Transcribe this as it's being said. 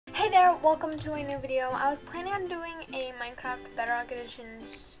there, welcome to a new video. I was planning on doing a Minecraft Bedrock Edition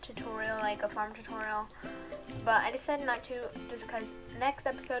tutorial, like a farm tutorial, but I decided not to just because next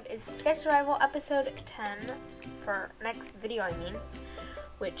episode is Sketch Survival episode 10 for next video,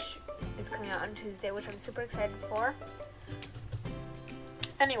 which is coming out on Tuesday, which I'm super excited for.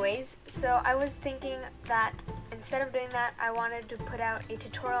 Anyways, so I was thinking that instead of doing that, I wanted to put out a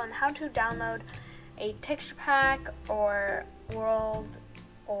tutorial on how to download a texture pack or world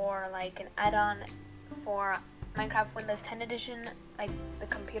or like an add-on for Minecraft Windows 10 edition, like the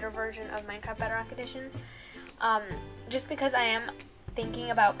computer version of Minecraft Bedrock Edition. Just because I am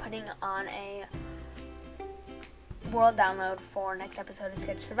thinking about putting on a world download for next episode of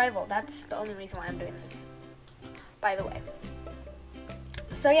Sketch Survival. That's the only reason why I'm doing this, by the way.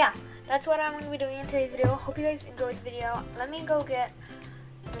 So yeah, that's what I'm going to be doing in today's video. Hope you guys enjoyed the video. Let me go get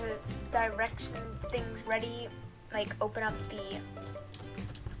the direction things ready, like open up the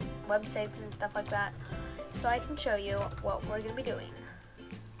websites and stuff like that, so I can show you what we're going to be doing.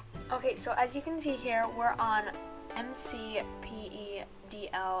 Okay, so as you can see here, we're on mcpedl.com.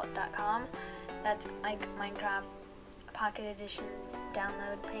 That's like Minecraft Pocket Edition's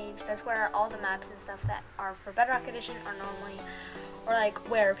download page. That's where all the maps and stuff that are for Bedrock Edition are normally, or like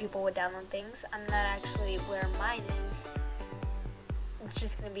where people would download things. I'm not actually where mine is. It's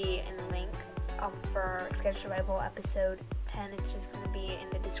just going to be in the link for Sketch Survival episode 10. It's just going to be in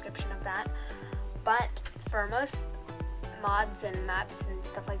the description of that. But for most mods and maps and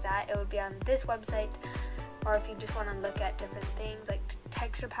stuff like that, it would be on this website. Or if you just want to look at different things like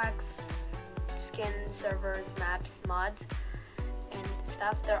texture packs, skins, servers, maps, mods, and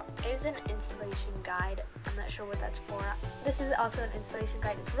stuff, there is an installation guide. I'm not sure what that's for. This is also an installation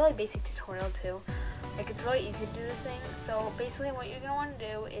guide. It's a really basic tutorial too. Like, it's really easy to do this thing. So basically what you're going to want to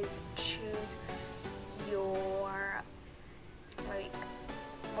do is choose your, like,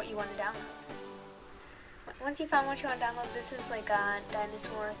 what you want to download. Once you found what you want to download, this is like a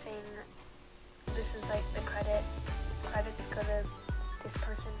dinosaur thing. This is like the credits go to this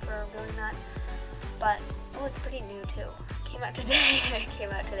person for doing that. But, oh, it's pretty new too. It came out today. It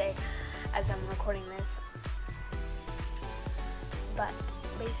came out today as I'm recording this. But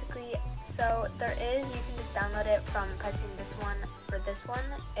basically, so there is, you can just download it from pressing this one. For this one,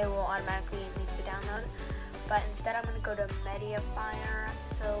 it will automatically make the download. But instead, I'm going to go to Mediafire.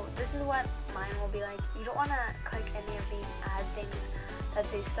 So this is what mine will be like. You don't want to click any of these add things that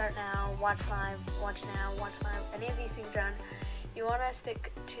say start now, watch live, watch now, watch live. Any of these things are on. You want to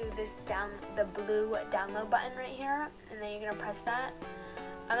stick to this the blue download button right here, and then you're going to press that.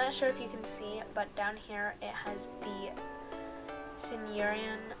 I'm not sure if you can see it, but down here it has the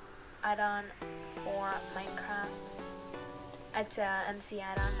Sinurian add-on for Minecraft. It's a MC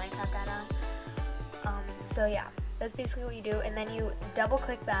add-on, Minecraft add-on. So yeah, that's basically what you do, and then you double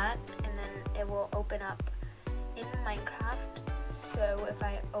click that, and then it will open up in Minecraft. So if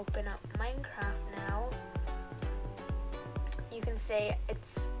I open up Minecraft now, you can say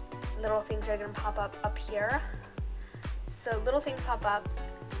it's little things are going to pop up here. So little things pop up,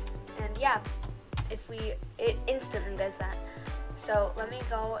 and yeah, it instantly does that. So let me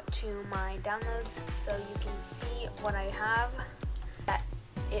go to my downloads so you can see what I have, that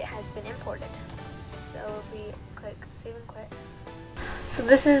it has been imported. So if we click save and quit. So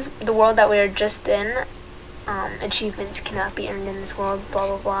this is the world that we are just in. Achievements cannot be earned in this world, blah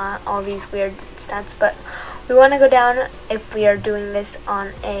blah blah, all these weird stats. But we want to go down, if we are doing this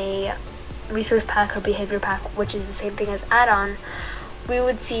on a resource pack or behavior pack, which is the same thing as add-on, we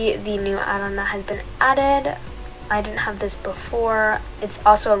would see the new add-on that has been added. I didn't have this before. It's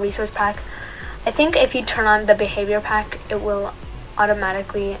also a resource pack. I think if you turn on the behavior pack, it will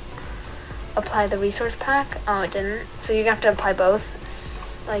automatically apply the resource pack. Oh, it didn't. So you're gonna have to apply both,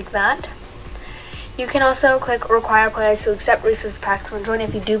 like that. You can also click require players to accept resource packs when joining.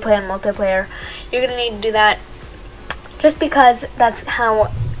 If you do play on multiplayer, you're gonna need to do that, just because that's how,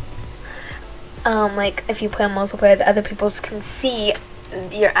 like, if you play on multiplayer, the other people can see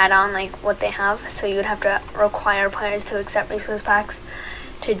your add-on, like what they have. So you would have to require players to accept resource packs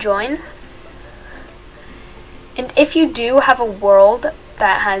to join. And if you do have a world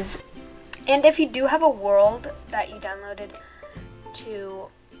that has, you downloaded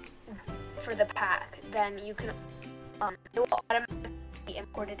for the pack, then you can, it will automatically be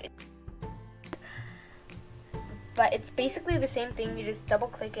imported in. But it's basically the same thing. You just double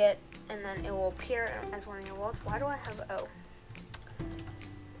click it, and then it will appear as one of your worlds. Why do I have,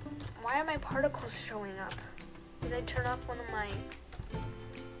 why are my particles showing up? Did I turn off one of my,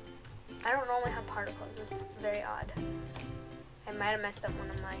 I don't normally have particles. It's very odd. I might have messed up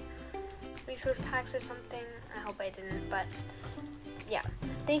one of my resource packs or something. I hope I didn't, but yeah,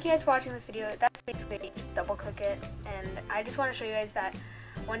 thank you guys for watching this video. That's basically double click it, and I just want to show you guys that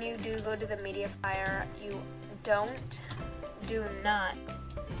when you do go to the Mediafire, you do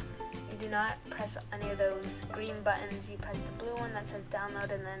not press any of those green buttons. You press the blue one that says download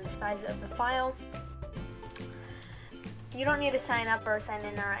and then the size of the file. You don't need to sign up or sign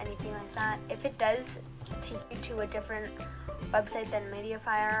in or anything like that. If it does take you to a different website than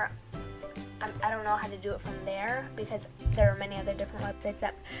Mediafire, I don't know how to do it from there, because there are many other different websites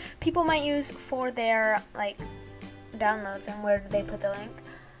that people might use for their like downloads and where do they put the link.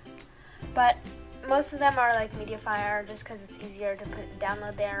 But most of them are like Mediafire, just because it's easier to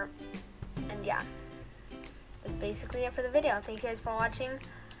download there. And yeah, that's basically it for the video. Thank you guys for watching.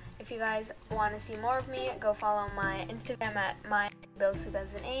 If you guys want to see more of me, go follow my Instagram at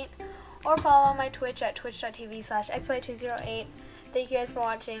mybills2008 or follow my Twitch at twitch.tv/xy208. Thank you guys for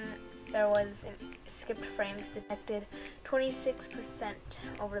watching. There was skipped frames detected 26%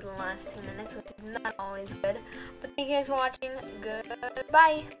 over the last 2 minutes, which is not always good. But thank you guys for watching.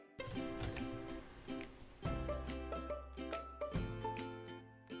 Goodbye.